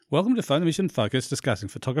Welcome to Photomission Focus, discussing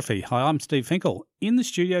photography. Hi, I'm Steve Finkel. In the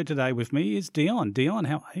studio today with me is Dion. Dion,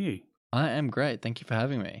 how are you? I am great. Thank you for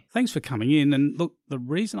having me. Thanks for coming in. And look, the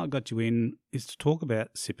reason I got you in is to talk about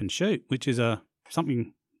sip and shoot, which is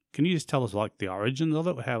something. Can you just tell us like the origins of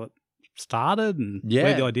it, how it started, and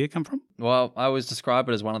where the idea come from? Well, I always describe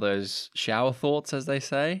it as one of those shower thoughts, as they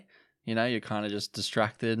say. You know, you're kind of just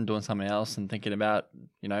distracted and doing something else and thinking about,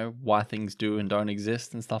 why things do and don't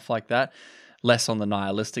exist and stuff like that. Less on the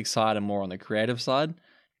nihilistic side and more on the creative side.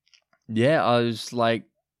 Yeah, I was like,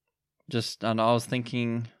 and I was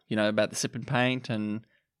thinking, about the sip and paint and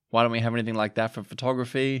why don't we have anything like that for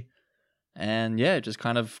photography? And yeah, it just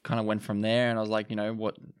kind of went from there. And I was like,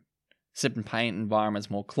 what sip and paint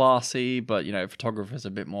environment's more classy, but photographer's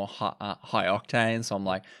a bit more high octane. So I'm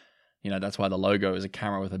like, that's why the logo is a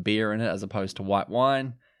camera with a beer in it as opposed to white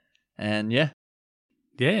wine. And yeah.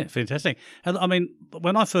 Yeah, fantastic. And I mean,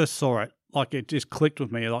 when I first saw it, like it just clicked with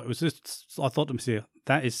me. Like it was just, I thought to myself,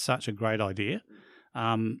 that is such a great idea.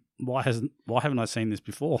 Why haven't I seen this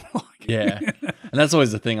before? Yeah. And that's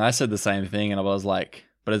always the thing. I said the same thing and I was like,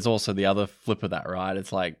 but it's also the other flip of that, right?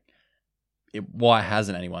 It's like, why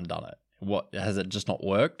hasn't anyone done it? What has it just not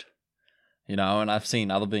worked? And I've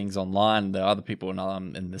seen other things online. There are other people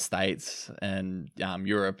in the States and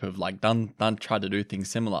Europe have like tried to do things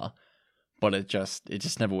similar, but it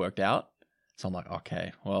just never worked out. So I'm like,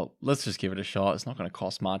 okay, well, let's just give it a shot. It's not going to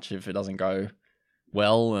cost much if it doesn't go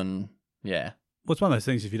well, and yeah. Well, it's one of those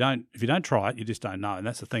things. If you don't try it, you just don't know, and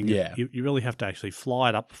that's the thing. Yeah, you really have to actually fly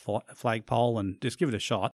it up a flagpole and just give it a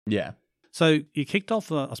shot. Yeah. So you kicked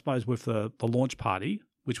off, I suppose, with the launch party,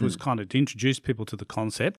 which was kind of to introduce people to the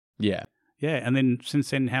concept. Yeah. Yeah, and then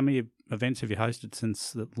since then, how many events have you hosted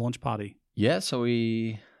since the launch party? Yeah, so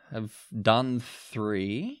we have done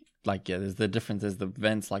 3. There's the difference. There's the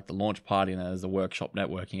events like the launch party and there's the workshop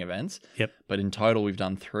networking events. Yep. But in total, we've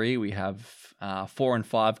done 3. We have 4 and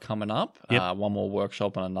 5 coming up. Yep. One more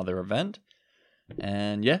workshop and another event.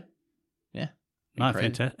 And yeah. No,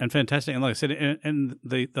 fantastic. And like I said, and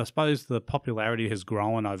I suppose the popularity has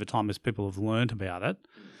grown over time as people have learned about it.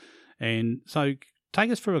 And so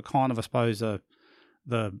take us through a kind of, I suppose,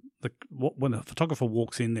 when a photographer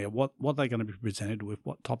walks in there, what they're going to be presented with,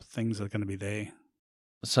 what type of things are going to be there.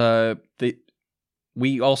 So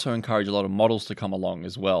we also encourage a lot of models to come along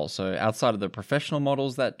as well. So outside of the professional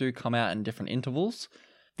models that do come out in different intervals,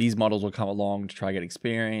 these models will come along to try to get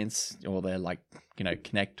experience, or they're like,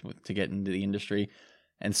 connect to get into the industry.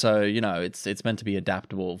 And so, it's meant to be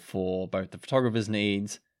adaptable for both the photographer's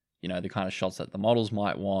needs, the kind of shots that the models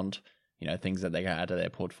might want, things that they can add to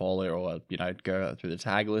their portfolio or, go through the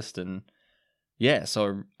tag list. And yeah,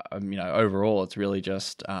 so, overall, it's really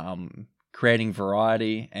just creating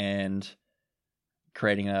variety and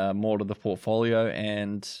creating more to the portfolio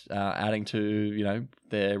and adding to,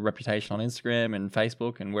 their reputation on Instagram and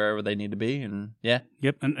Facebook and wherever they need to be. And yeah.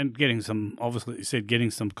 Yep. And getting some, obviously you said, getting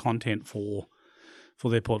some content for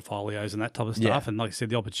their portfolios and that type of stuff. Yeah. And like I said,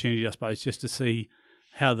 the opportunity, I suppose, just to see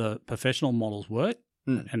how the professional models work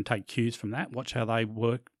and take cues from that, watch how they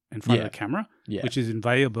work in front of the camera, which is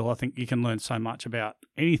invaluable. I think you can learn so much about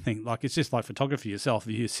anything. Like it's just like photography yourself.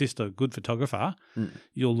 If you assist a good photographer,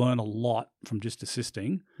 you'll learn a lot from just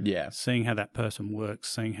assisting. Yeah, seeing how that person works,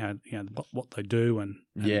 seeing how what they do, and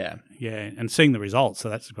and seeing the results. So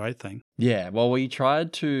that's a great thing. Yeah. Well, we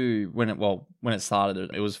tried to when it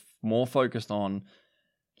started, it was more focused on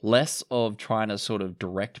less of trying to sort of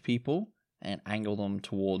direct people and angle them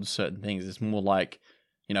towards certain things. It's more like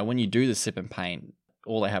when you do the sip and paint,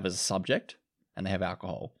 all they have is a subject and they have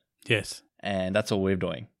alcohol. Yes. And that's all we're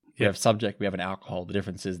doing. We have subject, we have an alcohol. The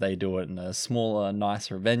difference is they do it in a smaller,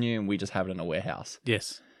 nicer venue and we just have it in a warehouse.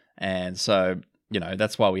 Yes. And so,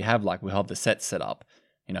 that's why we have the sets set up.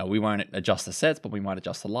 We won't adjust the sets, but we might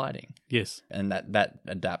adjust the lighting. Yes. And that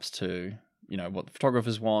adapts to, what the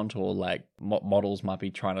photographers want, or like models might be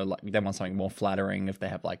trying to they want something more flattering. If they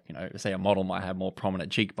have say a model might have more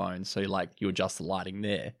prominent cheekbones. So you adjust the lighting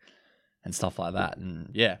there. And stuff like that,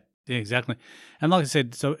 and yeah, exactly. And like I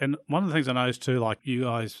said, and one of the things I noticed too, like you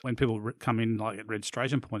guys, when people come in, like at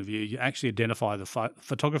registration point of view, you actually identify the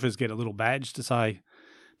photographers get a little badge to say,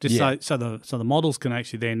 so the models can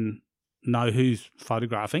actually then know who's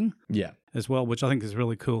photographing, as well, which I think is a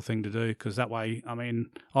really cool thing to do because that way, I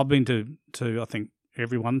mean, I've been to I think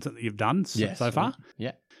everyone that you've done so far,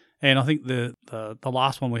 And I think the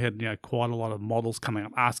last one we had, quite a lot of models coming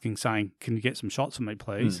up saying, can you get some shots of me,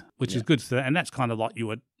 please? Which is good. And that's kind of like you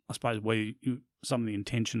would, I suppose, where some of the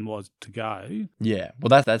intention was to go. Yeah.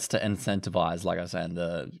 Well, that's to incentivize, like I said,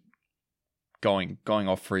 the going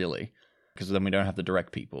off freely. because then we don't have to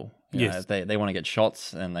direct people. You know, Yes. they want to get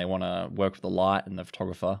shots and they want to work with the light and the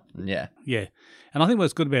photographer. And yeah. Yeah. And I think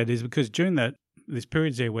what's good about it is because during there's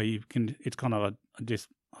periods there where you can, it's kind of just,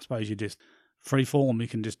 I suppose you just free form. You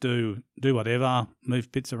can just do whatever,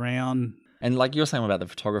 move bits around. And like you're saying about the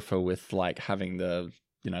photographer with like having the,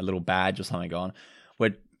 little badge or something on,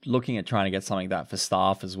 we're looking at trying to get something like that for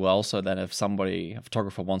staff as well, so that if a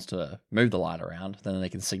photographer wants to move the light around, then they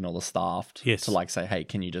can signal the staff to like say, hey,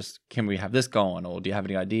 can we have this going, or do you have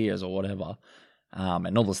any ideas or whatever?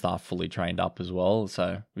 And all the staff fully trained up as well.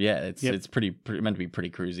 So yeah, it's pretty meant to be pretty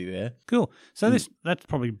cruisy there. Cool. So that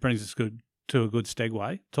probably brings us to a good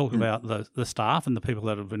segue. Talk about the staff and the people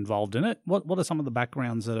that are involved in it. What are some of the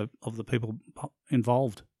backgrounds of the people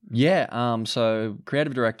involved? Yeah. So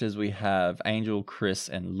creative directors, we have Angel, Chris,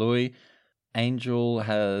 and Louis. Angel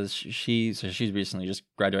she's recently just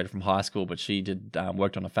graduated from high school, but she did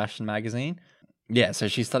worked on a fashion magazine. Yeah, so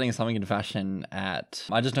she's studying something in fashion I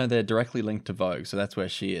just know they're directly linked to Vogue, so that's where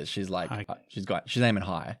she is. She's like, she's aiming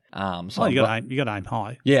high. So you got to aim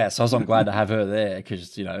high. Yeah, so I'm glad to have her there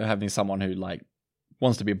because, having someone who like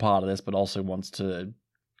wants to be a part of this, but also wants to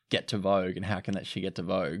get to Vogue, and how can she get to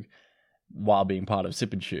Vogue while being part of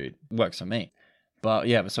Sip and Shoot works for me. But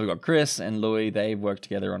yeah, so we've got Chris and Louis. They've worked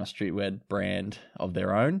together on a streetwear brand of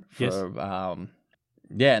their own. And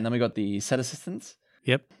then we got the set assistants.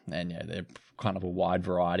 Yep. And yeah, they're kind of a wide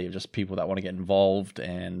variety of just people that want to get involved,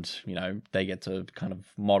 and they get to kind of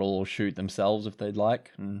model or shoot themselves if they'd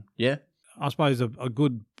like. And yeah, I suppose a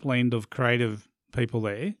good blend of creative people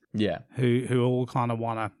there. Yeah, who all kind of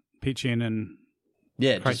want to pitch in and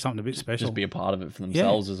create something a bit special, just be a part of it for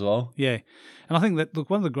themselves as well. Yeah, and I think that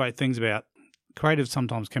one of the great things about creative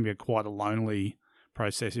sometimes can be quite a lonely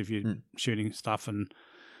process if you're shooting stuff and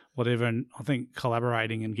whatever. And I think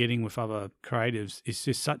collaborating and getting with other creatives is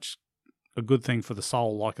just such a good thing for the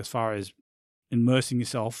soul, like as far as immersing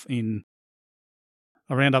yourself in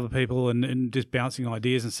around other people and just bouncing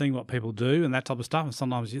ideas and seeing what people do and that type of stuff. And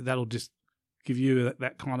sometimes that'll just give you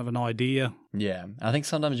that kind of an idea. Yeah. I think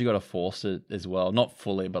sometimes you got to force it as well. Not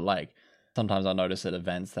fully, but like sometimes I notice at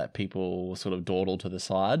events that people sort of dawdle to the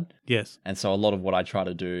side. Yes. And so a lot of what I try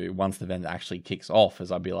to do once the event actually kicks off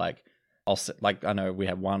is I'd be like, I know we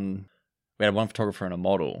had one photographer and a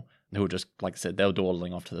model who were just, like I said, they were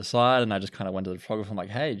dawdling off to the side, and I just kind of went to the photographer. I'm like,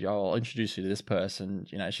 hey, Joe, I'll introduce you to this person.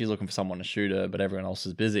 She's looking for someone to shoot her, but everyone else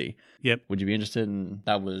is busy. Yep. Would you be interested? And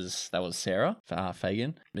that was Sarah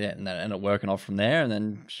Fagan. Yeah, and that ended up working off from there. And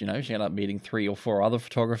then, she ended up meeting 3 or 4 other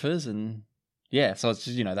photographers. And yeah, so it's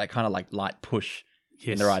just, that kind of like light push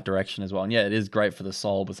in the right direction as well. And yeah, it is great for the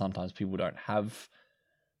soul, but sometimes people don't have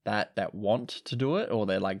that want to do it, or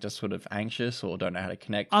they're like just sort of anxious or don't know how to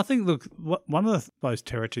connect. I think, look, one of those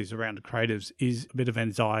territories around creatives is a bit of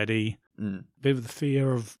anxiety, a bit of the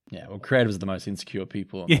fear of... Yeah, well, creatives are the most insecure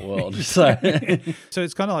people in the world. So so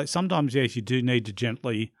it's kind of like sometimes, yes, you do need to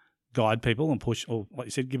gently guide people and push, or like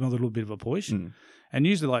you said, give them a little bit of a push. And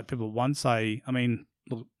usually like people once say, I mean,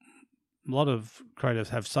 look, a lot of creatives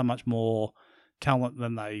have so much more talent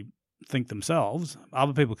than they think themselves.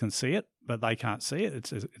 Other people can see it, but they can't see it.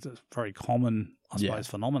 It's a very common, I suppose,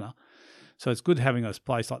 phenomena. So it's good having a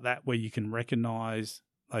place like that where you can recognise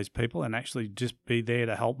those people and actually just be there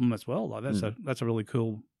to help them as well. Like that's a really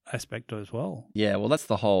cool aspect as well. Yeah, well, that's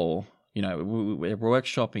the whole. We're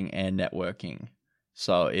workshopping and networking,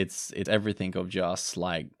 so it's everything of just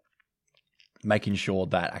like making sure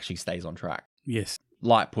that actually stays on track. Yes,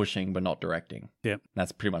 light pushing but not directing. Yep,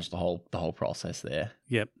 that's pretty much the whole process there.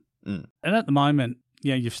 Yep. And at the moment,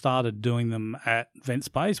 you've started doing them at Vent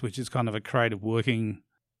Space, which is kind of a creative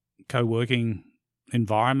co-working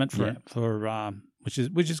environment for which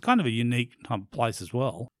is kind of a unique type of place as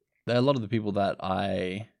well. There are a lot of the people that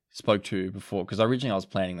I spoke to before, because originally I was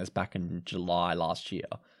planning this back in July last year.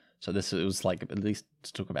 So it was like at least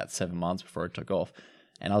took about 7 months before it took off.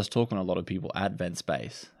 And I was talking to a lot of people at Vent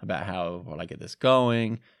Space about how will I get this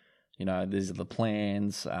going? These are the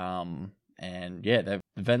plans. And yeah, the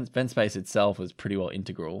Vent Space itself was pretty well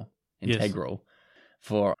integral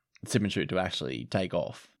for Sip and Shoot to actually take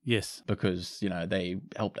off. Yes. Because, they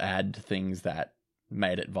helped add things that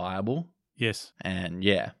made it viable. Yes. And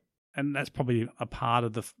yeah. And that's probably a part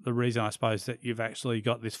of the reason, I suppose, that you've actually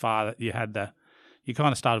got this far, that you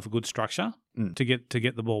kind of started with good structure to get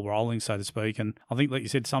the ball rolling, so to speak. And I think, like you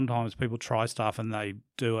said, sometimes people try stuff and they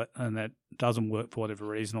do it and that doesn't work for whatever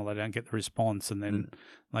reason, or they don't get the response, and then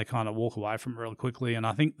they kind of walk away from it real quickly. And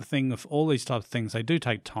I think the thing of all these types of things, they do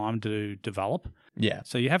take time to develop. Yeah.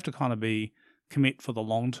 So you have to kind of commit for the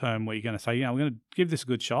long term, where you're going to say, we're going to give this a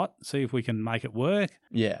good shot, see if we can make it work.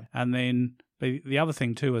 Yeah. And then But the other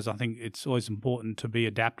thing too is I think it's always important to be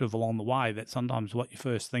adaptive along the way, that sometimes what you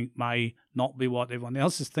first think may not be what everyone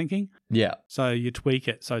else is thinking. Yeah. So you tweak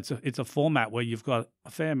it. So it's a format where you've got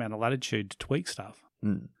a fair amount of latitude to tweak stuff.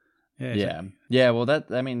 Mm. Yeah. Yeah. Yeah. Well,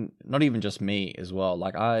 not even just me as well.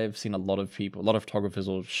 Like, I've seen a lot of photographers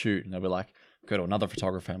will shoot and they'll be like, go to another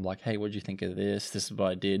photographer and be like, hey, what do you think of this? This is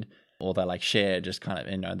what I did. Or they like share just kind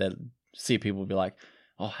of, they'll see people be like,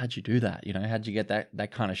 oh, how'd you do that? How'd you get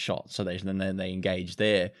that kind of shot? So then they engage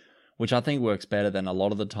there, which I think works better than a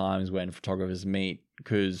lot of the times when photographers meet,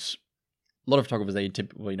 because a lot of photographers, they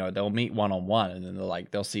typically, they'll meet one-on-one and then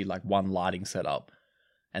they'll see like one lighting setup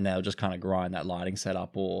and they'll just kind of grind that lighting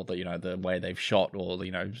setup or the way they've shot or,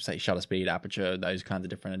 say shutter speed, aperture, those kinds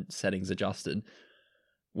of different settings adjusted.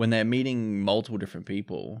 When they're meeting multiple different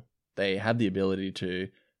people, they have the ability to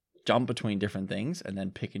jump between different things and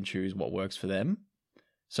then pick and choose what works for them.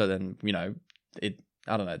 So then,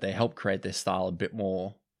 I don't know, they help create their style a bit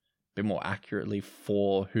more accurately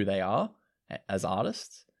for who they are as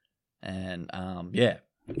artists. And Yeah,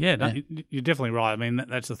 no, you're definitely right. I mean,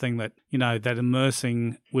 that's the thing that, that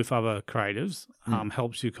immersing with other creatives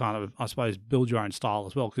helps you kind of, I suppose, build your own style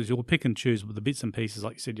as well, because you'll pick and choose with the bits and pieces,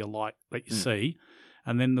 like you said, you like, that you see,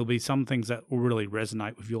 and then there'll be some things that will really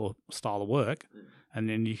resonate with your style of work, and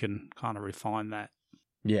then you can kind of refine that.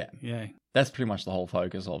 Yeah. Yeah. That's pretty much the whole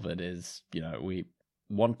focus of it is, we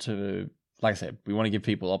want to, like I said, we want to give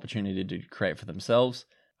people opportunity to create for themselves.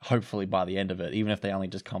 Hopefully by the end of it, even if they only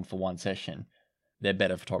just come for one session, they're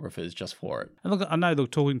better photographers just for it. And look, I know,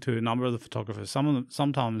 talking to a number of the photographers, some of them,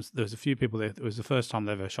 sometimes there's a few people there, it was the first time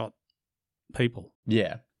they've ever shot people.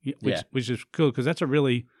 Yeah. Which is cool, because it's a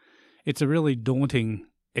really daunting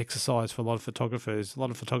exercise for a lot of photographers. A lot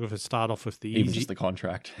of photographers start off with the easy. Even just the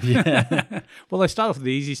contract. Yeah. Well, they start off with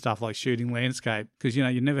the easy stuff like shooting landscape, because,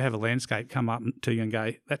 you never have a landscape come up to you and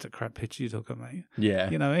go, that's a crap picture you took of me. Yeah.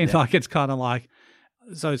 Like it's kind of like,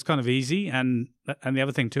 so it's kind of easy. And the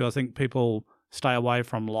other thing too, I think people stay away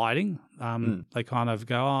from lighting. They kind of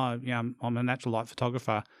go, I'm a natural light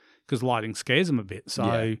photographer, because lighting scares them a bit.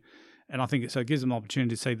 So, and I think it gives them an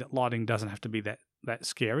opportunity to see that lighting doesn't have to be that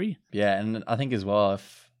scary. Yeah, and I think as well,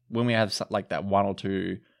 when we have like that one or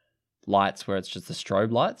two lights where it's just the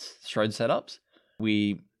strobe setups,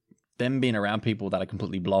 them being around people that are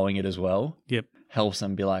completely blowing it as well, helps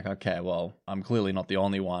them be like, okay, well, I'm clearly not the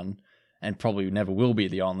only one, and probably never will be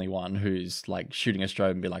the only one who's like shooting a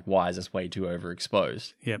strobe and be like, why is this way too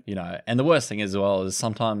overexposed? Yep. And the worst thing as well is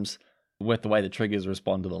sometimes with the way the triggers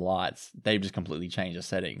respond to the lights, they've just completely changed the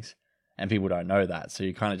settings. And people don't know that. So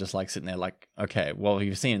you kind of just like sitting there like, okay, well,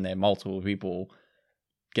 you've seen there multiple people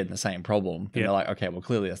getting the same problem. And they're like, okay, well,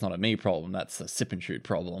 clearly that's not a me problem. That's a sip and shoot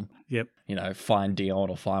problem. Yep. Find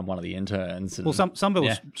Dion or find one of the interns. And, well, some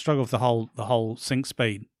people struggle with the whole sync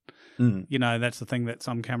speed. That's the thing that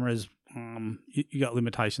some cameras, you got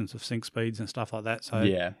limitations of sync speeds and stuff like that. So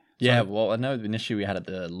well, I know initially we had at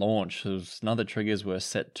the launch, none of the triggers were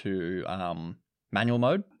set to manual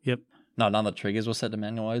mode. Yep. No, none of the triggers were set to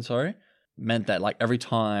manual mode, sorry. Meant that like every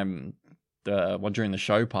time, during the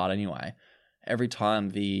show part anyway, every time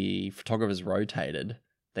the photographers rotated,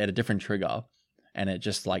 they had a different trigger, and it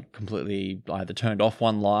just like completely either turned off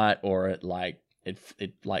one light or it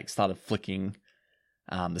started flicking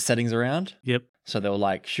the settings around. Yep. So they were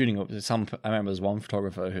like shooting I remember there was one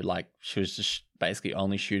photographer who she was just basically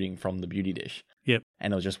only shooting from the beauty dish. Yep.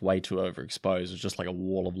 And it was just way too overexposed. It was just like a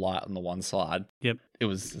wall of light on the one side. Yep. It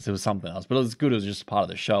was something else. But it was good. It was just part of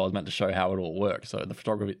the show. I was meant to show how it all worked. So the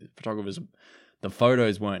photographers, the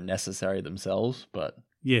photos weren't necessary themselves, but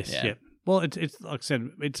yes, yeah. Well, it's like I said,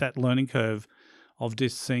 it's that learning curve of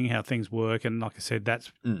just seeing how things work. And like I said,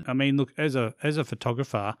 that's I mean, look, as a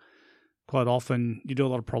photographer, quite often you do a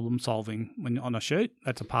lot of problem solving when you're on a shoot.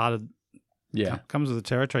 That's a part of comes with the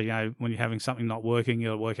territory. When you're having something not working, you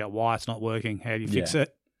got to work out why it's not working. How do you fix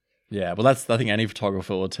it? Yeah, well, I think any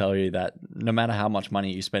photographer will tell you that no matter how much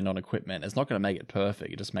money you spend on equipment, it's not going to make it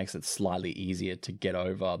perfect. It just makes it slightly easier to get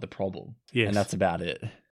over the problem. Yes. And that's about it.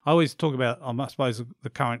 I always talk about, I suppose, the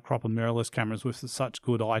current crop of mirrorless cameras with such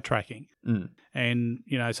good eye tracking. And,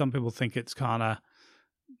 some people think it's kind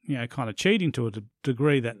of cheating to a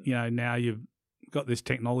degree that, now you've got this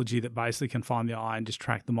technology that basically can find the eye and just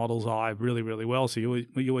track the model's eye really, really well. So you're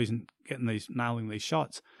always nailing these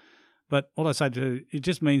shots. But what I say it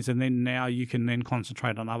just means that then now you can then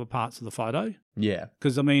concentrate on other parts of the photo. Yeah.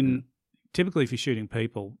 Because, I mean, typically if you're shooting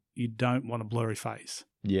people, you don't want a blurry face.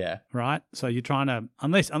 Yeah. Right? So you're trying to,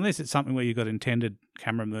 unless it's something where you've got intended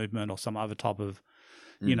camera movement or some other type of,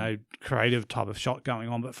 creative type of shot going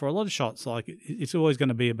on. But for a lot of shots, it's always going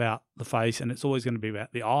to be about the face and it's always going to be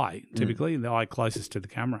about the eye, typically, the eye closest to the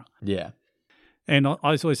camera. Yeah. And I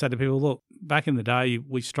always say to people, look, back in the day,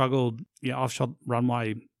 we struggled. I've shot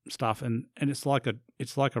runway stuff, and it's like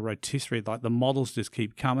a rotisserie. Like the models just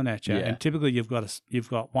keep coming at you, and typically you've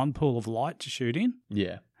got one pool of light to shoot in.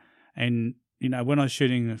 Yeah. And when I was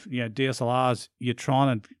shooting, DSLRs, you're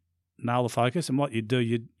trying to nail the focus, and what you'd do,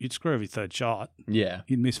 you'd screw every third shot. Yeah.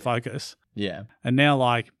 You'd miss focus. Yeah. And now,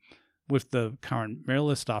 like with the current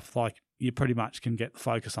mirrorless stuff, like you pretty much can get the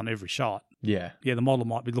focus on every shot. Yeah. Yeah, the model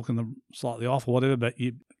might be looking slightly off or whatever, but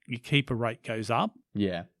your keeper rate goes up.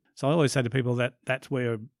 Yeah. So I always say to people that's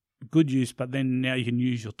where good use, but then now you can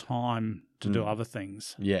use your time to do other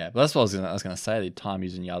things. Yeah, but that's what I was going to say, the time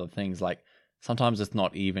using the other things. Like sometimes it's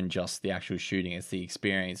not even just the actual shooting, it's the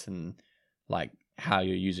experience and like how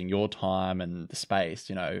you're using your time and the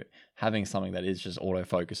space. Having something that is just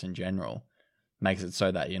autofocus in general makes it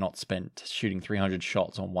so that you're not spent shooting 300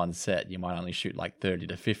 shots on one set. You might only shoot like 30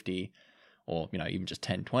 to 50 or, even just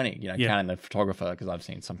 10, 20, counting the photographer, because I've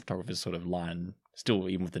seen some photographers sort of still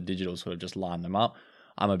even with the digital, sort of just line them up.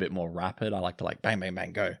 I'm a bit more rapid. I like to bang, bang,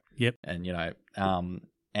 bang, go. Yep. And,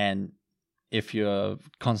 and if you're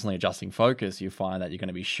constantly adjusting focus, you find that you're going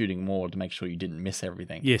to be shooting more to make sure you didn't miss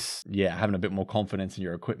everything. Yes. Yeah, having a bit more confidence in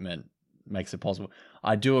your equipment makes it possible.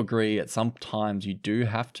 I do agree at some times you do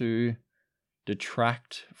have to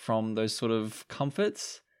detract from those sort of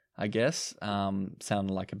comforts, I guess. Sounding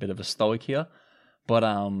like a bit of a stoic here. But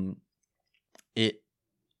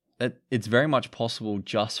it's very much possible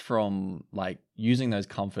just from like using those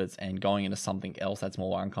comforts and going into something else that's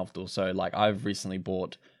more uncomfortable. So like I've recently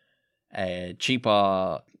bought a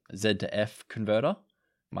cheaper Z to F converter,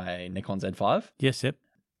 my Nikon Z5. Yes, yep.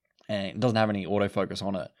 And it doesn't have any autofocus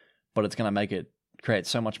on it, but it's going to make it create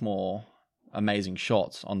so much more amazing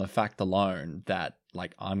shots on the fact alone that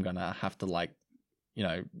like I'm going to have to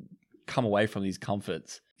come away from these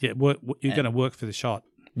comforts. Yeah, you're going to work for the shot.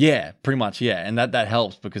 Yeah, pretty much, yeah. And that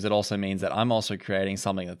helps because it also means that I'm also creating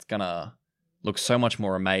something that's going to look so much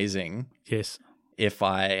more amazing. Yes. If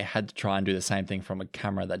I had to try and do the same thing from a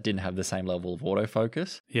camera that didn't have the same level of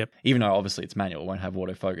autofocus. Yep. Even though obviously it's manual, it won't have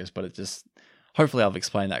autofocus, but it just, hopefully I've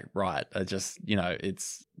explained that right. It just, it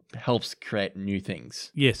helps create new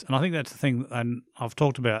things. Yes, and I think that's the thing, and I've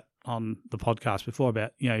talked about on the podcast before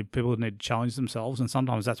about, people need to challenge themselves, and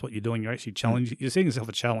sometimes that's what you're doing. You're actually challenging, you're setting yourself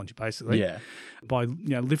a challenge, basically. Yeah. By,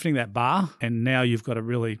 lifting that bar, and now you've got to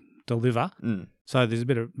really deliver. So there's a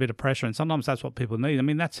bit of pressure, and sometimes that's what people need. I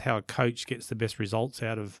mean, that's how a coach gets the best results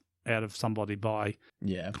out of somebody, by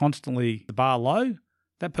constantly the bar low.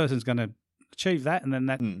 That person's going to achieve that, and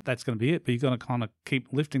then that's going to be it. But you're going to kind of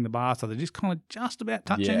keep lifting the bar so they're just kind of just about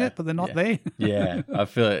touching it, but they're not there. Yeah, I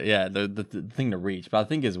feel it. Yeah, the thing to reach. But I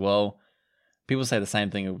think as well, people said the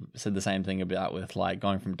same thing about with like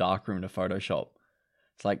going from darkroom to Photoshop.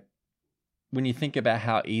 It's like when you think about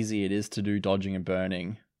how easy it is to do dodging and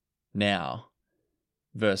burning now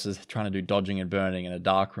versus trying to do dodging and burning in a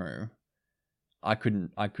darkroom, I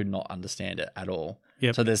could not understand it at all.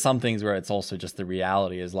 Yep. So there's some things where it's also just the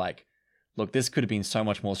reality is like, look, this could have been so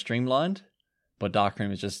much more streamlined, but darkroom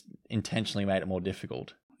has just intentionally made it more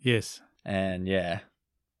difficult. Yes. And yeah.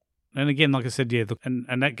 And again, like I said, yeah,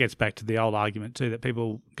 and that gets back to the old argument too that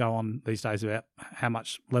people go on these days about how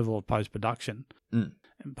much level of post-production. And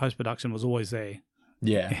post-production was always there.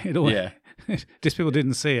 Yeah. Just people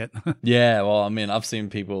didn't see it. Yeah, well, I mean, I've seen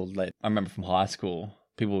people, I remember from high school,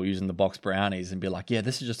 people were using the box brownies and be like, yeah,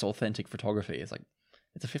 this is just authentic photography. It's like,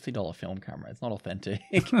 it's a $50 film camera. It's not authentic,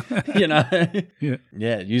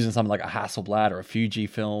 Yeah, using something like a Hasselblad or a Fuji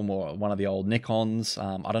film or one of the old Nikons.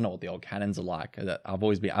 I don't know what the old Canons are like.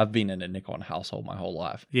 I've been in a Nikon household my whole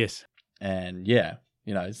life. Yes. And yeah,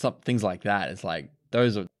 some things like that. It's like,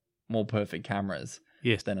 those are more perfect cameras.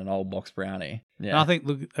 Yes. Than an old box brownie. Yeah. And I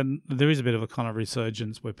think, and there is a bit of a kind of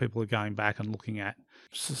resurgence where people are going back and looking at,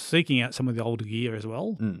 seeking out some of the older gear as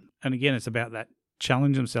well. And again, it's about that,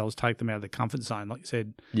 challenge themselves, take them out of the comfort zone, like you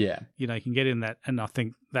said. Yeah. You can get in that, and I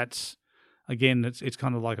think that's, again, it's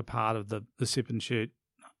kind of like a part of the sip and shoot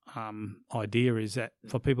idea, is that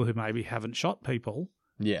for people who maybe haven't shot people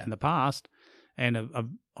in the past and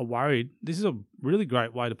are worried, this is a really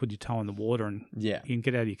great way to put your toe in the water and you can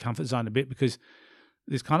get out of your comfort zone a bit, because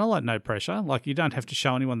there's kind of like no pressure. Like you don't have to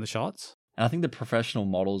show anyone the shots. And I think the professional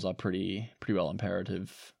models are pretty well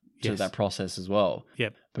imperative to that process as well.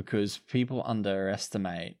 Yep. Because people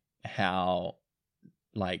underestimate how,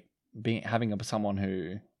 like, having someone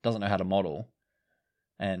who doesn't know how to model,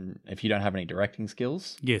 and if you don't have any directing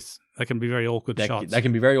skills, yes, they can be very awkward shots. They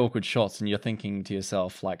can be very awkward shots, and you're thinking to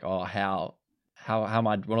yourself like, oh, what am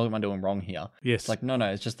I doing wrong here? Yes. It's like, no,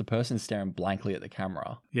 it's just the person staring blankly at the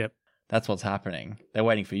camera. Yep. That's what's happening. They're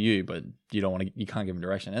waiting for you, but you can't give them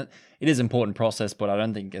direction. It is an important process, but I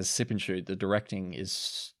don't think as sip and shoot, the directing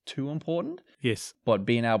is too important. Yes. But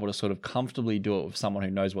being able to sort of comfortably do it with someone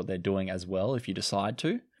who knows what they're doing as well, if you decide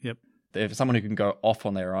to. Yep. If someone who can go off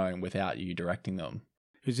on their own without you directing them.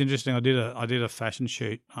 It was interesting. I did a fashion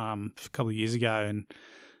shoot a couple of years ago, and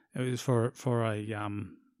it was for a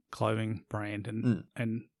clothing brand,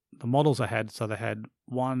 and the models I had, so they had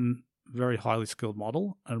one very highly skilled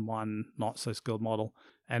model and one not so skilled model,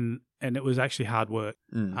 and it was actually hard work.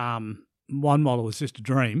 One model was just a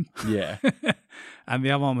dream, yeah, and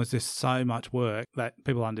the other one was just so much work that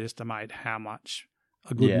people underestimate how much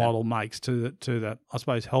a good model makes to the I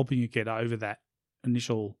suppose helping you get over that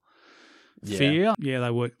initial fear. Yeah, they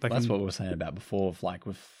work. That's what we were saying about before,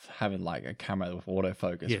 with having like a camera with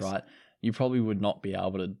autofocus, right? You probably would not be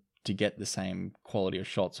able to get the same quality of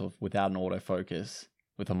shots without an autofocus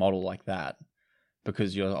with a model like that,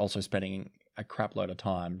 because you're also spending a crap load of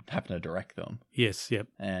time having to direct them. Yes, yep.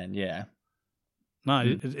 And yeah. No,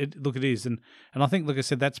 it is. And I think, like I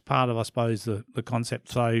said, that's part of, I suppose, the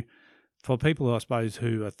concept. So for people, I suppose,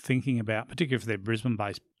 who are thinking about, particularly if they're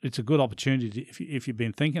Brisbane-based, it's a good opportunity if you've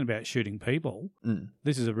been thinking about shooting people,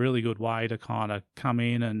 this is a really good way to kind of come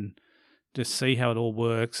in and just see how it all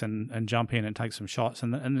works and jump in and take some shots.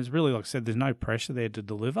 And there's really, like I said, there's no pressure there to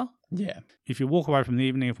deliver. Yeah. If you walk away from the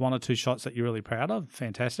evening with one or two shots that you're really proud of,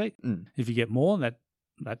 fantastic. If you get more,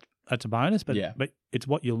 that's a bonus. But it's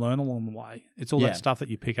what you learn along the way. It's all that stuff that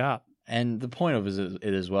you pick up. And the point of it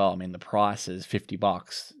as well, I mean, the price is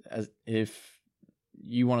 $50. If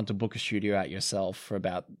you wanted to book a studio out yourself for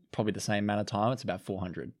about probably the same amount of time, it's about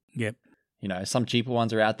 $400. Yep. You know, some cheaper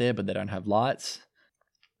ones are out there, but they don't have lights.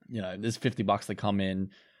 You know, there's $50 that come in.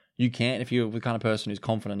 You can, if you're the kind of person who's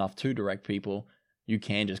confident enough to direct people, you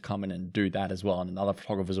can just come in and do that as well. And other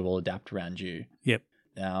photographers will adapt around you. Yep.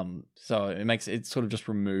 So it sort of just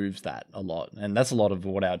removes that a lot. And that's a lot of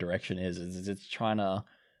what our direction is it's trying to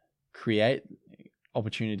create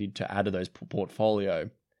opportunity to add to those portfolio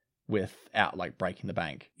without like breaking the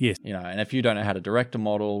bank. Yes. You know, and if you don't know how to direct a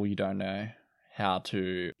model, you don't know how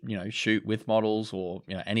to, shoot with models or,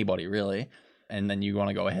 anybody really, and then you want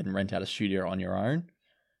to go ahead and rent out a studio on your own,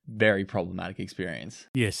 very problematic experience.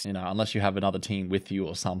 Yes. Unless you have another team with you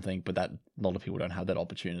or something, but that a lot of people don't have that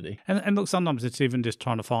opportunity. And look, sometimes it's even just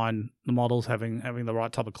trying to find the models, having the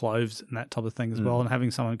right type of clothes and that type of thing as well, and having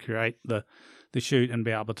someone create the shoot and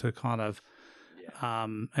be able to kind of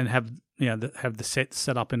and have the sets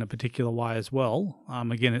set up in a particular way as well.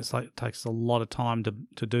 Again, it's like it takes a lot of time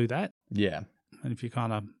to do that. Yeah. And if you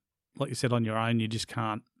kind of, like you said, on your own, you just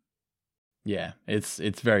can't. Yeah, it's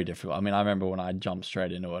very difficult. I mean, I remember when I jumped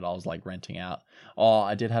straight into it, I was like renting out.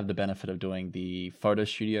 I did have the benefit of doing the Photo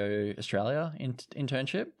Studio Australia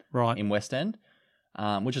internship in West End,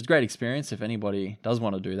 which is a great experience. If anybody does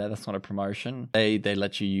want to do that, that's not a promotion. They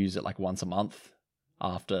let you use it like once a month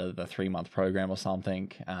after the 3-month program or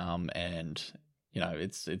something, and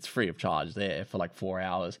it's free of charge there for like 4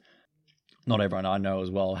 hours. Not everyone I know as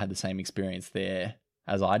well had the same experience there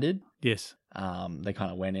as I did. Yes. They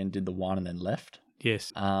kind of went in, did the one, and then left.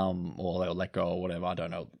 Yes. Or they were let go or whatever. I don't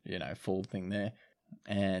know, full thing there.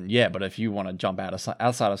 And yeah, but if you want to jump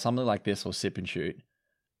outside of something like this or sip and shoot,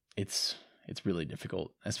 it's really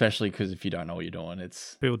difficult, especially because if you don't know what you're doing,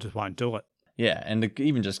 people just won't do it. Yeah, and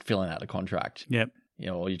even just filling out the contract. Yep.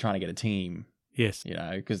 Or you're trying to get a team. Yes.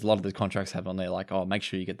 Because a lot of the contracts have on there like, oh, make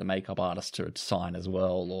sure you get the makeup artist to sign as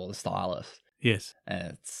well, or the stylist. Yes.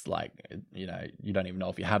 And it's like, you don't even know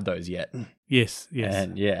if you have those yet. Yes, yes.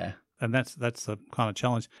 And yeah. And that's the kind of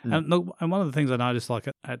challenge. And look, and one of the things I noticed, like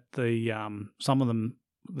at the some of them,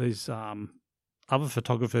 these other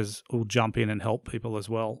photographers will jump in and help people as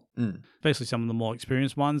well. Especially some of the more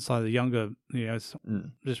experienced ones. So the younger,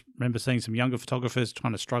 just remember seeing some younger photographers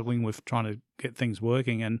struggling with trying to get things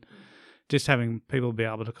working, and just having people be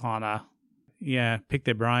able to kind of pick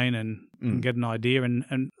their brain and get an idea.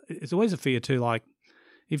 And it's always a fear too, like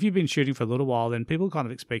if you've been shooting for a little while, then people kind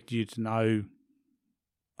of expect you to know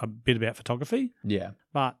a bit about photography. Yeah.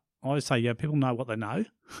 But I always say, people know what they know.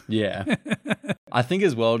 Yeah. I think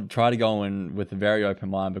as well, try to go in with a very open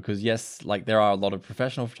mind, because yes, like there are a lot of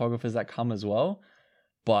professional photographers that come as well.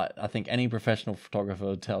 But I think any professional photographer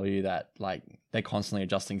will tell you that like they're constantly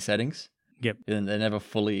adjusting settings. Yep. And they're never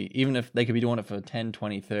fully, even if they could be doing it for 10,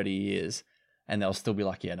 20, 30 years, and they'll still be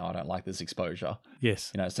like, I don't like this exposure.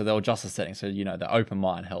 Yes. So they'll adjust the settings. So, the open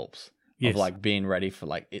mind helps. Yes. Of like being ready for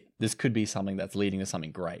like, this could be something that's leading to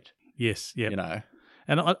something great. Yes. Yeah.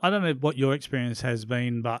 And I don't know what your experience has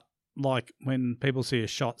been, but like when people see a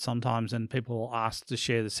shot sometimes and people ask to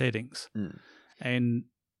share the settings, and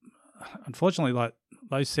unfortunately, like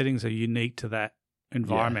those settings are unique to that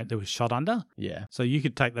environment that was shot under. Yeah. So you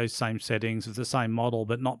could take those same settings of the same model,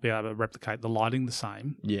 but not be able to replicate the lighting the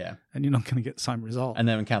same. Yeah. And you're not going to get the same result. And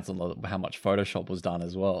then it counts on how much Photoshop was done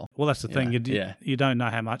as well. Well, that's the thing. You don't know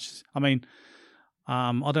how much. I mean,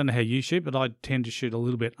 I don't know how you shoot, but I tend to shoot a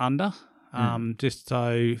little bit under, just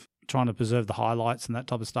so trying to preserve the highlights and that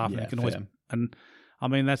type of stuff. Yeah, and you can always, and I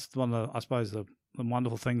mean, that's one of the, I suppose, the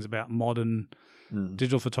wonderful things about modern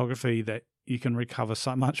digital photography, that you can recover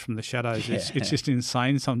so much from the shadows. Yeah. It's just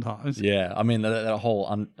insane sometimes. Yeah. I mean, that whole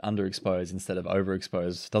underexposed instead of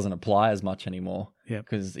overexposed doesn't apply as much anymore. Yeah.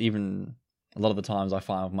 Because even a lot of the times I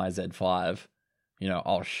find with my Z5,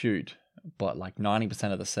 I'll shoot, but like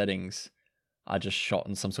 90% of the settings are just shot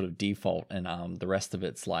in some sort of default, and the rest of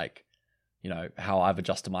it's like, how I've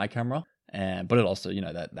adjusted my camera. But it also,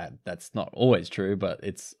 that's not always true, but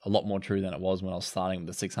it's a lot more true than it was when I was starting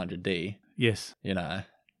with the 600D. Yes. Yeah.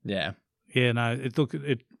 Yeah, no,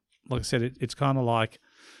 like I said, it's kind of like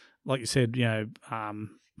you said,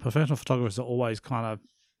 professional photographers are always kind of,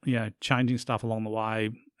 changing stuff along the way,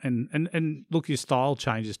 and look, your style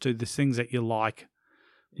changes too. There's things that you like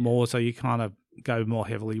more, so you kind of go more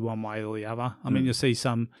heavily one way or the other. I mean, you'll see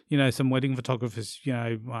some wedding photographers,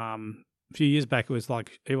 a few years back, it was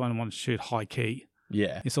like everyone wanted to shoot high key.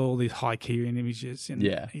 Yeah. You saw all these high key images. And,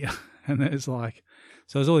 yeah. And it's like,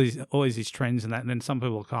 so there's always these trends and that, and then some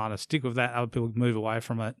people kind of stick with that, other people move away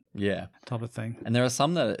from it. Yeah. Type of thing. And there are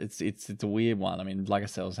some that it's a weird one. I mean, like I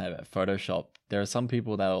said, I was saying about Photoshop, there are some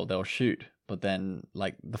people they'll shoot, but then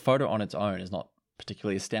like the photo on its own is not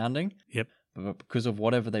particularly astounding. Yep. But because of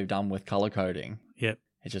whatever they've done with color coding, yep,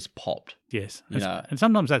 it just popped. Yes. And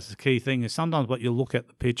sometimes that's the key thing, is sometimes what you look at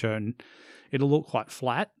the picture and it'll look quite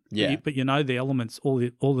flat. Yeah. But the elements, all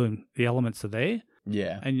the elements are there.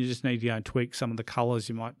 Yeah. And you just need to go and tweak some of the colors.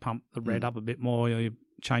 You might pump the red up a bit more. You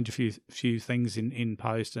change a few things in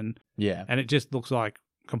post, and and it just looks like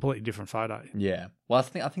a completely different photo. Yeah. Well,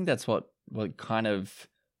 I think that's what kind of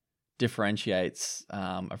differentiates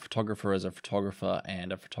a photographer as a photographer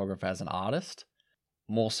and a photographer as an artist.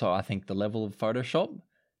 More so, I think the level of Photoshop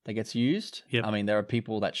that gets used. Yep. I mean, there are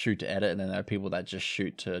people that shoot to edit, and then there are people that just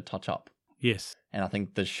shoot to touch up. Yes. And I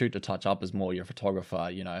think the shoot to touch up is more your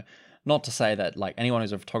photographer, Not to say that like anyone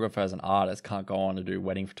who's a photographer as an artist can't go on to do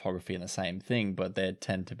wedding photography and the same thing, but they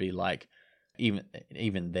tend to be like,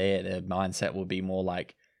 even their mindset will be more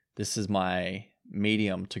like, this is my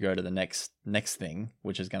medium to go to the next thing,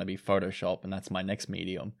 which is going to be Photoshop, and that's my next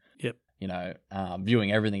medium. Yep.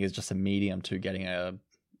 Viewing everything is just a medium to getting a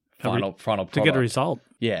final product. To get a result.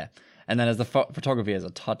 Yeah. And then as the photography as a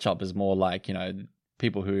touch up is more like,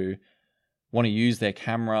 people who want to use their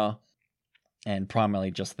camera and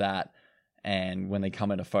primarily just that. And when they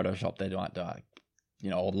come into Photoshop, they don't,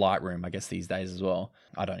 or Lightroom, I guess these days as well.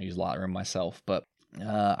 I don't use Lightroom myself, but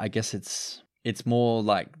I guess it's more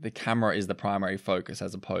like the camera is the primary focus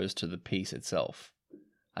as opposed to the piece itself,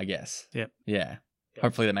 I guess. Yep. Yeah.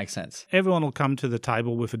 Hopefully that makes sense. Everyone will come to the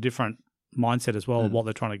table with a different mindset as well of what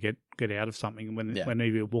they're trying to get out of something when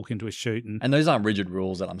you walk into a shoot. And those aren't rigid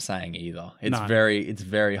rules that I'm saying either. It's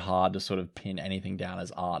very hard to sort of pin anything down as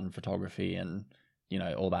art and photography and,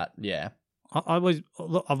 all that. Yeah.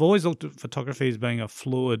 I've always looked at photography as being a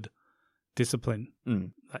fluid discipline.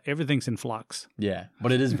 Everything's in flux. Yeah.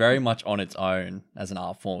 But it is very much on its own as an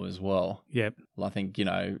art form as well. Yep. Well, I think,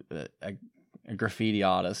 a graffiti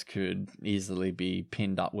artist could easily be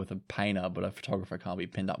pinned up with a painter, but a photographer can't be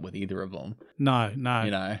pinned up with either of them. No.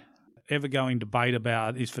 Ever-going debate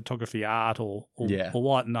about is photography art or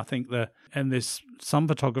what? And I think there's some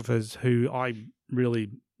photographers who I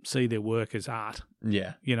really see their work as art.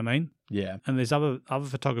 Yeah. You know what I mean? Yeah. And there's other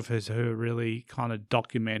photographers who are really kind of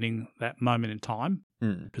documenting that moment in time,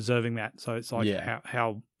 preserving that. So it's like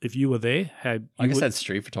how if you were there, I guess that's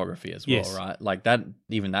street photography as well, yes. right? Like that,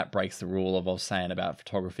 even that breaks the rule of what I was saying about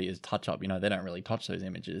photography is touch up. They don't really touch those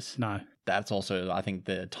images. No. That's also, I think,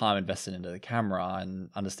 the time invested into the camera and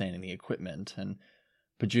understanding the equipment and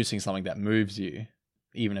producing something that moves you,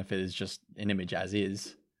 even if it is just an image as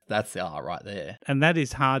is. That's the art right there. And that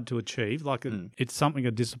is hard to achieve. Like it's something,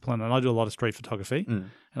 a discipline. And I do a lot of street photography and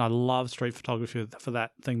I love street photography for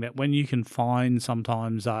that thing that when you can find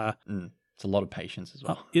sometimes... It's a lot of patience as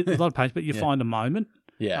well. A lot of patience, but you find a moment.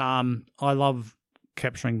 Yeah. I love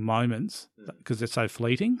capturing moments because they're so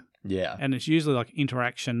fleeting. Yeah. And it's usually like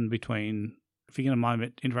interaction between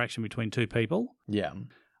two people. Yeah.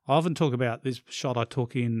 I often talk about this shot I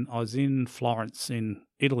took I was in Florence in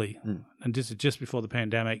Italy, and this is just before the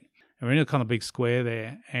pandemic. And we're in a kind of big square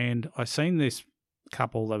there, and I seen this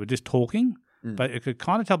couple, they were just talking, but you could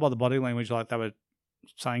kind of tell by the body language like they were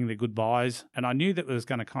saying their goodbyes. And I knew that it was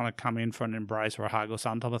going to kind of come in for an embrace or a hug or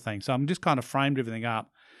some type of thing. So I'm just kind of framed everything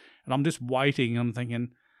up and I'm just waiting. I'm thinking,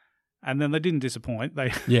 and then they didn't disappoint.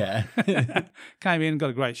 They came in, got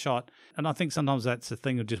a great shot. And I think sometimes that's the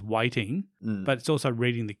thing of just waiting, but it's also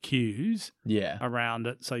reading the cues around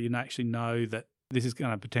it so you actually know that this is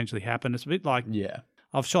going to potentially happen. It's a bit like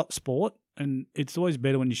I've shot sport, and it's always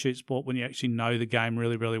better when you shoot sport when you actually know the game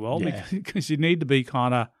really, really well because you need to be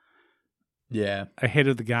kind of ahead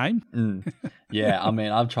of the game. I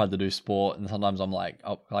mean, I've tried to do sport, and sometimes I'm like,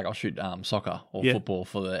 I'll shoot soccer or football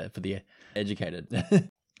for the educated.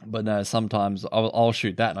 But no, sometimes I'll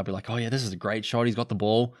shoot that and I'll be like, oh yeah, this is a great shot. He's got the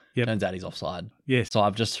ball. Turns out he's offside. Yes. So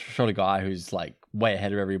I've just shot a guy who's like way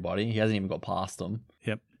ahead of everybody. He hasn't even got past them.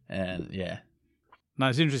 And No,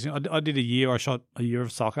 it's interesting. I did I shot a year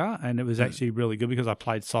of soccer, and it was actually really good because I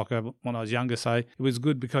played soccer when I was younger. So it was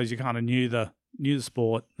good because you kind of knew the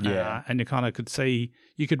sport. And you kind of could see,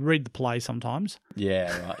 you could read the play sometimes.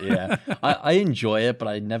 Yeah, right. Yeah. I enjoy it, but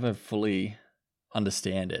I never fully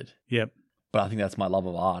understand it. But I think that's my love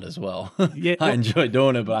of art as well. I enjoy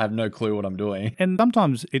doing it, but I have no clue what I'm doing. And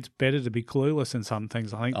sometimes it's better to be clueless in some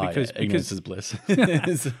things, I think, because ignorance is bliss.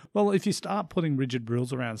 Well, if you start putting rigid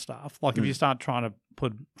rules around stuff, like if you start trying to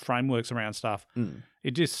put frameworks around stuff,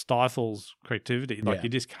 it just stifles creativity. Like you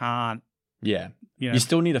just can't. You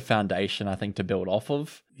still need a foundation, I think, to build off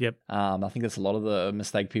of. I think that's a lot of the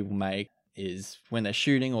mistake people make is when they're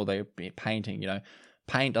shooting or they're painting.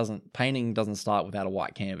 Painting doesn't start without a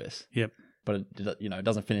white canvas. But it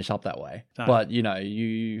doesn't finish up that way. No. But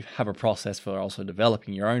you have a process for also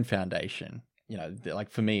developing your own foundation. Like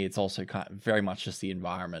for me, it's also kind of very much just the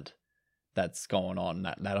environment that's going on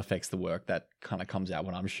that affects the work that kind of comes out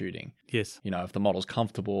when I'm shooting. Yes. If the model's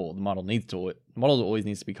comfortable, the model always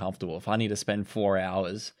needs to be comfortable. If I need to spend 4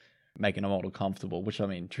 hours making a model comfortable, which I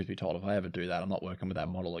mean, truth be told, if I ever do that, I'm not working with that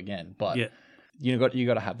model again. But you got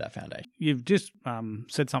to have that foundation. You've just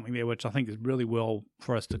said something there which I think is really well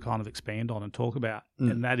for us to kind of expand on and talk about,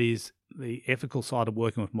 and that is the ethical side of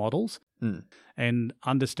working with models and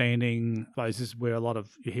understanding. I suppose this is where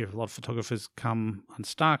you hear a lot of photographers come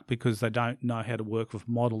unstuck because they don't know how to work with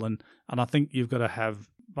model, and I think you've got to have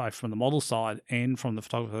both from the model side and from the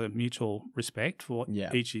photographer mutual respect for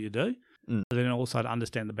what each of you do, but then also to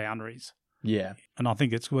understand the boundaries. And I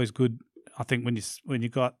think it's always good. I think when you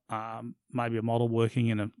got maybe a model working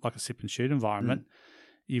in a sip and shoot environment,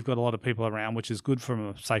 you've got a lot of people around, which is good from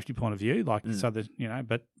a safety point of view. So that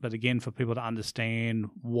but again, for people to understand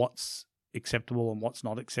what's acceptable and what's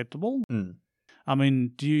not acceptable. I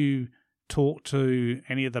mean, do you talk to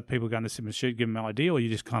any of the people going to sip and shoot, give them an idea, or you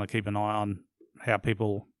just kind of keep an eye on how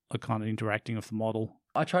people are kind of interacting with the model?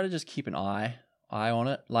 I try to just keep an eye on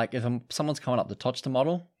it. Like if someone's coming up to touch the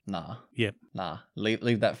model. Nah.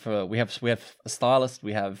 Leave that for we have a stylist,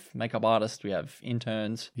 we have makeup artists, we have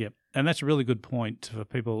interns. And that's a really good point for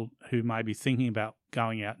people who may be thinking about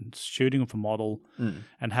going out and shooting with a model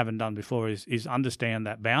and haven't done before is understand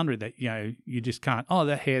that boundary that you just can't. Oh,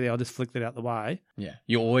 that hair there, I'll just flick that out the way.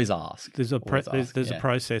 You always ask. There's a process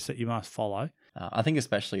that you must follow. I think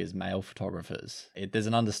especially as male photographers, there's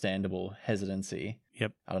an understandable hesitancy.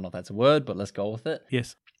 I don't know if that's a word, but let's go with it.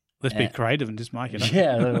 Yes. Let's be creative and just make it.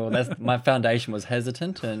 That's my foundation was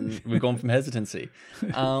hesitant, and we've gone from hesitancy.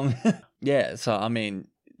 So I mean,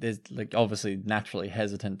 there's obviously naturally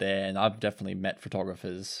hesitant there, and I've definitely met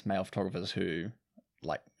male photographers who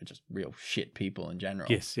are just real shit people in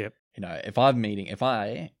general. Yes, if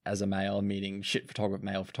I as a male am meeting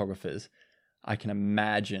male photographers, I can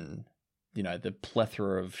imagine, the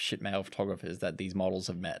plethora of shit male photographers that these models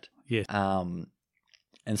have met. Yes. And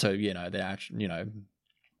so they're actually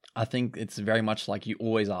I think it's very much like you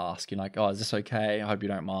always ask. You're like, oh, is this okay? I hope you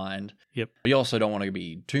don't mind. But you also don't want to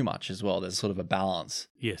be too much as well. There's sort of a balance.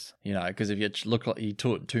 Yes. Because if you look like you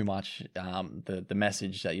do it too much, the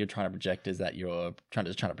message that you're trying to project is that you're trying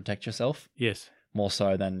to protect yourself. Yes. More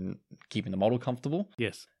so than keeping the model comfortable.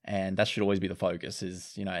 Yes. And that should always be the focus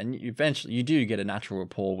is, and eventually you do get a natural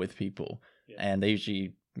rapport with people. And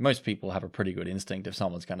most people have a pretty good instinct if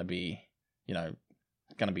someone's going to be,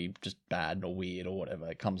 going to be just bad or weird or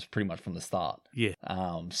whatever. It comes pretty much from the start.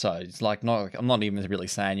 So it's I'm not even really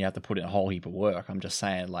saying you have to put in a whole heap of work. I'm just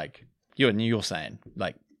saying you're saying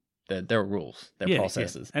there are rules, there are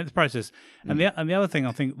processes. And it's a process. And the other thing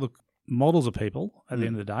I think, look, models are people at the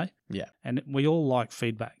end of the day. And we all like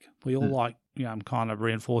feedback. We all like, kind of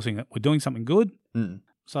reinforcing that we're doing something good.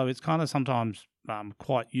 So it's kind of sometimes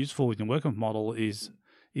quite useful when you're working with model is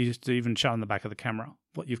to even show in the back of the camera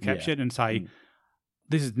what you've captured and say,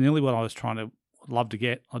 this is nearly what I was love to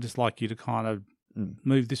get. I'd just like you to kind of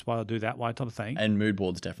move this way or do that way type of thing. And mood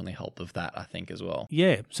boards definitely help with that, I think, as well.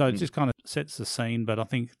 Yeah, so it just kind of sets the scene. But I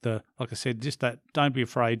think like I said, just that don't be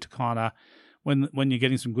afraid to kind of, when you're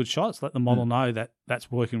getting some good shots, let the model know that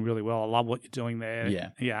that's working really well. I love what you're doing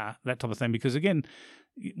there. Yeah, that type of thing. Because again,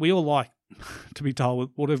 we all like to be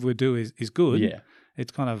told whatever we do is good. Yeah.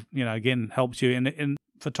 It's kind of, again, helps you. And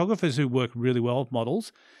photographers who work really well with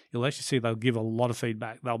models, you'll actually see they'll give a lot of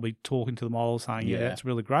feedback. They'll be talking to the model saying, yeah, that's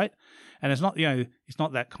really great. And it's not, it's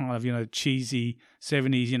not that kind of, cheesy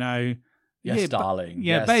 70s, Starling.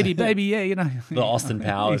 Yeah, baby, the Austin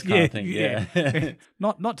Powers kind of thing. Yeah.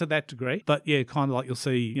 Not to that degree, but kind of like you'll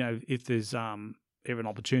see, if there's ever an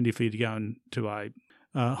opportunity for you to go into a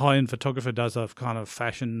high-end photographer does a kind of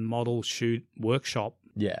fashion model shoot workshop.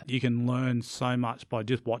 Yeah. You can learn so much by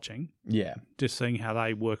just watching. Yeah. Just seeing how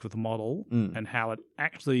they work with the model and how it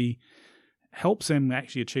actually helps them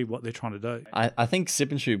actually achieve what they're trying to do. I think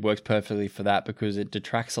Sip and Shoot works perfectly for that because it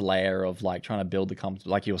detracts a layer of like trying to build the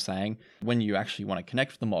company. Like you were saying, when you actually want to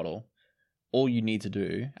connect with the model, all you need to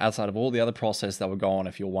do, outside of all the other process that would go on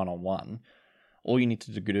if you're one-on-one, all you need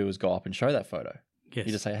to do is go up and show that photo. Yes.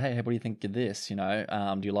 You just say, hey, what do you think of this? Do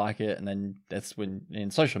you like it? And then that's when,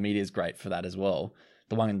 and social media is great for that as well.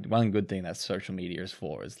 The one good thing that social media is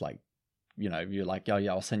for is like, you're like, oh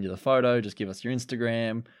yeah, I'll send you the photo. Just give us your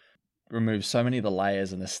Instagram. Remove so many of the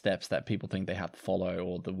layers and the steps that people think they have to follow,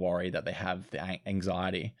 or the worry that they have, the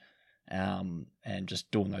anxiety, and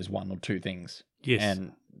just doing those one or two things. Yes.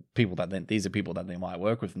 And these are people that they might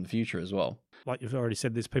work with in the future as well. Like you've already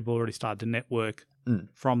said, there's people already started to network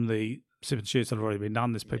from the Sip and Shoots that have already been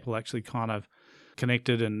done. There's people actually kind of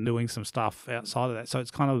connected and doing some stuff outside of that. So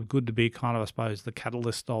it's kind of good to be kind of, I suppose, the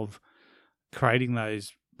catalyst of creating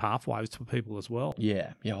those pathways for people as well.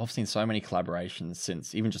 Yeah. I've seen so many collaborations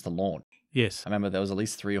since even just the launch. Yes. I remember there was at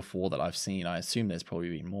least 3 or 4 that I've seen. I assume there's probably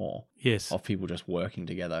been more. Yes. Of people just working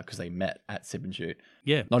together because they met at Sip and Shoot.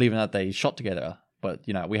 Yeah. Not even that they shot together, but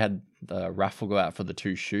we had the raffle go out for the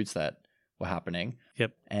 2 shoots that were happening.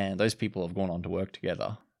 Yep. And those people have gone on to work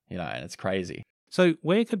together, and it's crazy. So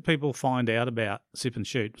where could people find out about Sip and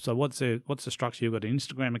Shoot? So what's the structure? You've got an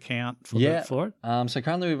Instagram account for it? So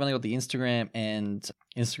currently we've only got the Instagram and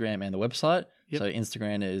the website. Yep. So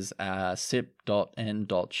Instagram is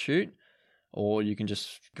sip.n.shoot, or you can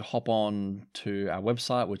just hop on to our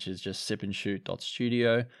website, which is just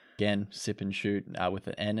sipandshoot.studio. Again, Sip and Shoot with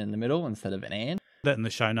an N in the middle instead of an N. That in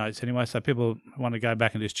the show notes anyway, so people want to go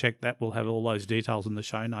back and just check that. We'll have all those details in the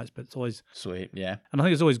show notes, but it's always... Sweet, yeah. And I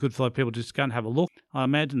think it's always good for people to just go and have a look. I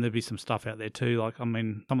imagine there'd be some stuff out there too,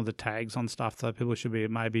 some of the tags on stuff, so people should be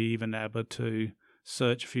maybe even able to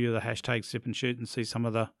search a few of the hashtags Sip and Shoot and see some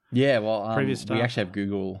of the previous stuff. We actually have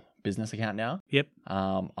Google business account now. Yep.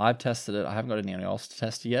 I've tested it. I haven't got anyone else to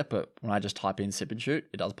test it yet, but when I just type in Sip and Shoot,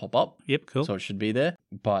 it does pop up. Yep, cool. So it should be there.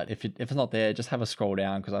 But if it's not there, just have a scroll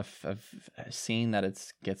down because I've seen that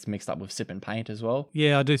it gets mixed up with Sip and Paint as well.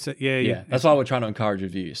 Yeah, I do. Yeah. That's why we're trying to encourage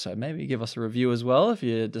reviews. So maybe give us a review as well if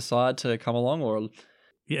you decide to come along or...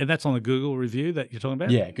 Yeah, and that's on the Google review that you're talking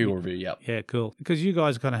about? Yeah, Google review, yep. Yeah, cool. Because you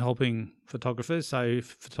guys are kind of helping photographers, so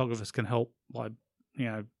if photographers can help by,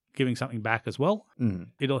 giving something back as well,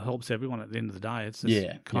 it all helps everyone at the end of the day. It's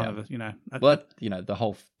just kind of, the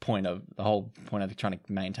whole point of trying to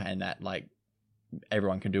maintain that, like,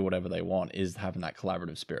 everyone can do whatever they want is having that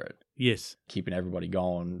collaborative spirit. Yes. Keeping everybody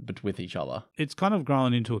going but with each other. It's kind of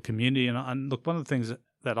grown into a community. And look, one of the things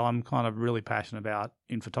that I'm kind of really passionate about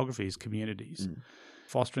in photography is communities.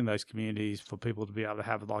 Fostering those communities for people to be able to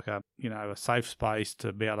have like a safe space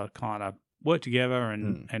to be able to kind of work together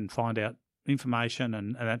and find out information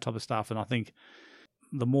and that type of stuff. And I think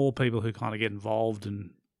the more people who kind of get involved and,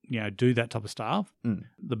 do that type of stuff,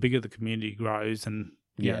 the bigger the community grows. And,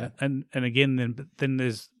 and again, then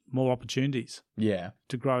there's more opportunities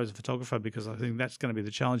to grow as a photographer, because I think that's going to be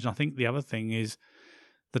the challenge. And I think the other thing is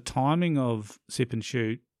the timing of Sip and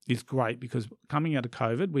Shoot is great, because coming out of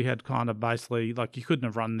COVID, we had kind of basically, like, you couldn't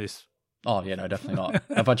have run this. Oh, yeah, no, definitely not.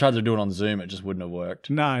 If I tried to do it on Zoom, it just wouldn't have worked.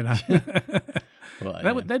 No.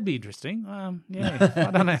 Well, that'd be interesting. I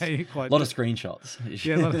don't know how you quite... A lot of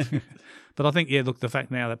screenshots. But I think, look, the fact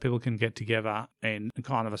now that people can get together and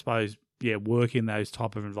kind of, I suppose, work in those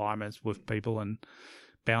type of environments with people and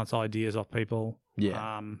bounce ideas off people.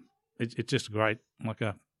 Yeah. It's just a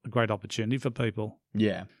great opportunity for people.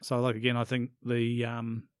 Yeah. So, like, again, I think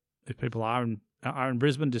if people are in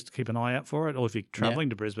Brisbane, just to keep an eye out for it, or if you're travelling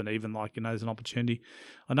to Brisbane, even there's an opportunity.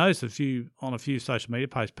 I noticed on a few social media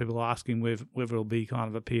posts, people are asking whether it'll be kind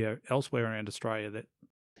of appear elsewhere around Australia.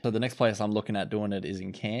 So the next place I'm looking at doing it is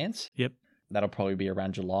in Cairns. Yep. That'll probably be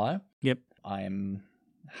around July. Yep. I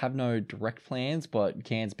have no direct plans, but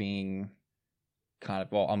Cairns being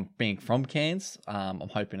I'm being from Cairns. I'm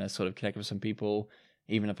hoping to sort of connect with some people,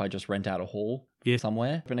 even if I just rent out a hall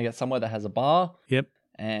somewhere. I'm going to get somewhere that has a bar. Yep.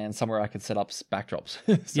 And somewhere I could set up backdrops.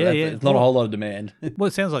 It's not a whole lot of demand. Well,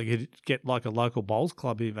 it sounds like you'd get like a local bowls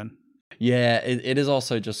club even. Yeah, it is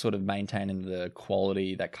also just sort of maintaining the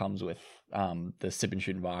quality that comes with the sip and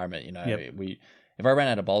shoot environment. You know, if I ran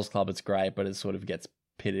out a bowls club, it's great, but it sort of gets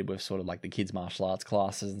pitted with sort of like the kids' martial arts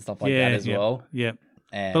classes and stuff like that as well. Yeah.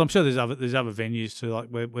 But I'm sure there's other venues too, like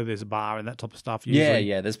where there's a bar and that type of stuff. Usually.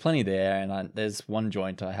 Yeah, there's plenty there, and there's one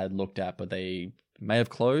joint I had looked at, but they may have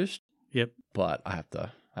closed. Yep. But I have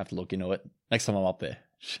to look into it next time I'm up there.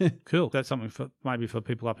 Cool. That's something for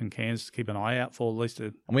people up in Cairns to keep an eye out for, at least.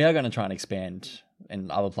 And we are going to try and expand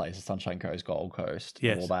in other places, Sunshine Coast, Gold Coast,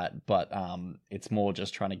 and all that. But it's more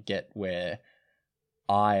just trying to get where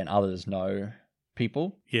I and others know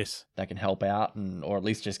people. Yes. That can help out or at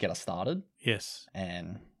least just get us started. Yes.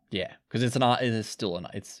 And yeah, because it's an art. It is still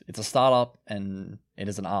it's a startup, and it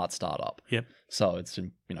is an art startup. Yep. So it's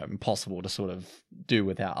impossible to sort of do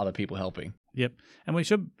without other people helping. Yep. And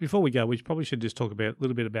before we go, we probably should just talk a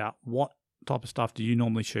little bit about what type of stuff do you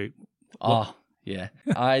normally shoot? Yeah.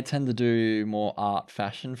 I tend to do more art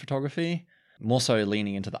fashion photography, more so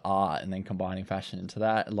leaning into the art and then combining fashion into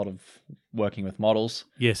that. A lot of working with models.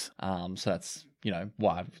 Yes. So that's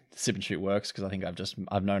why Sip and Shoot works, because I think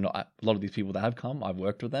I've known a lot of these people that have come. I've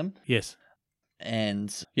worked with them. Yes.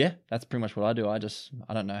 And yeah, that's pretty much what I do. I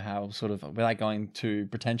don't know how sort of, without going too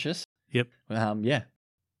pretentious. Yep. Yeah.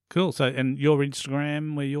 Cool. So, and your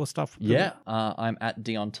Instagram, where your stuff? Yeah. I'm at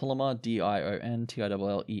Dion Tillema,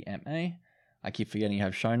 DionTillema. I keep forgetting you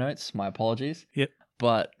have show notes. My apologies. Yep.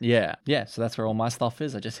 But yeah. So that's where all my stuff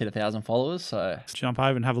is. I just hit 1,000 followers. So jump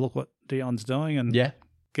over and have a look what Dion's doing, and give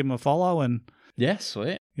him a follow, and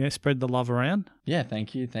sweet. Yeah, spread the love around. Yeah,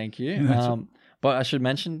 thank you. But I should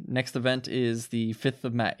mention, next event is the 5th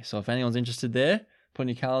of May. So if anyone's interested there, put in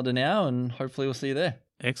your calendar now, and hopefully we'll see you there.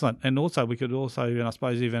 Excellent. And also, we could also, and I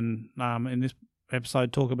suppose even in this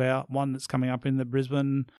episode, talk about one that's coming up in the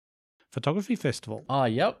Brisbane Photography Festival. Oh,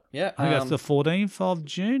 yep. Yeah. I think that's the 14th of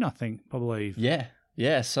June, I believe. Yeah.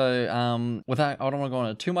 Yeah. So I don't want to go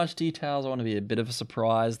into too much details. I want to be a bit of a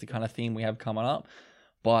surprise, the kind of theme we have coming up.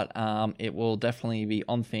 But it will definitely be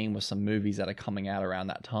on theme with some movies that are coming out around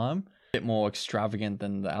that time. A bit more extravagant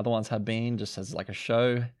than the other ones have been, just as like a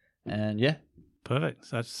show. And yeah. Perfect.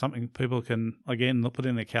 So that's something people can, again, put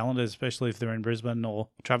in their calendars, especially if they're in Brisbane or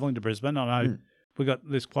travelling to Brisbane. I know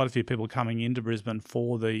there's quite a few people coming into Brisbane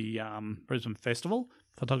for the Brisbane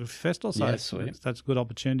Photography Festival. So that's a good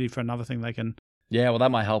opportunity for another thing they can. Yeah, well,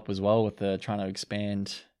 that might help as well with trying to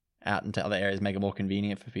expand out into other areas, make it more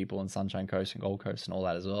convenient for people in Sunshine Coast and Gold Coast and all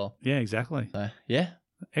that as well. Yeah, exactly. So, yeah.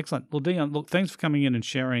 Excellent. Well, Dion, look, thanks for coming in and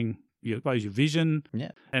sharing your vision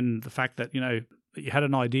and the fact that, you had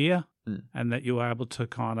an idea and that you were able to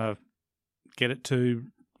kind of get it to,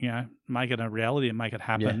 make it a reality and make it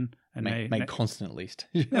happen. Yeah. And make constant at least.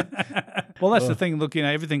 Well, that's the thing. Look,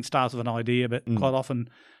 everything starts with an idea, but quite often,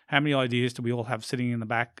 how many ideas do we all have sitting on the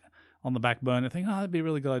back burner, think, that'd be a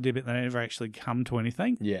really good idea, but they never actually come to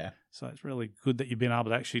anything. Yeah. So it's really good that you've been able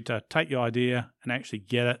to actually take your idea and actually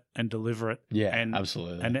get it and deliver it. Yeah,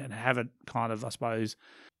 absolutely. And have it kind of, I suppose,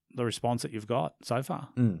 the response that you've got so far.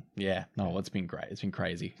 Yeah. No, it's been great. It's been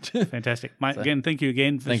crazy. Fantastic. Mate, again, thank you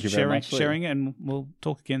again for sharing, and we'll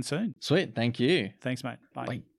talk again soon. Sweet. Thank you. Thanks, mate. Bye. Bye.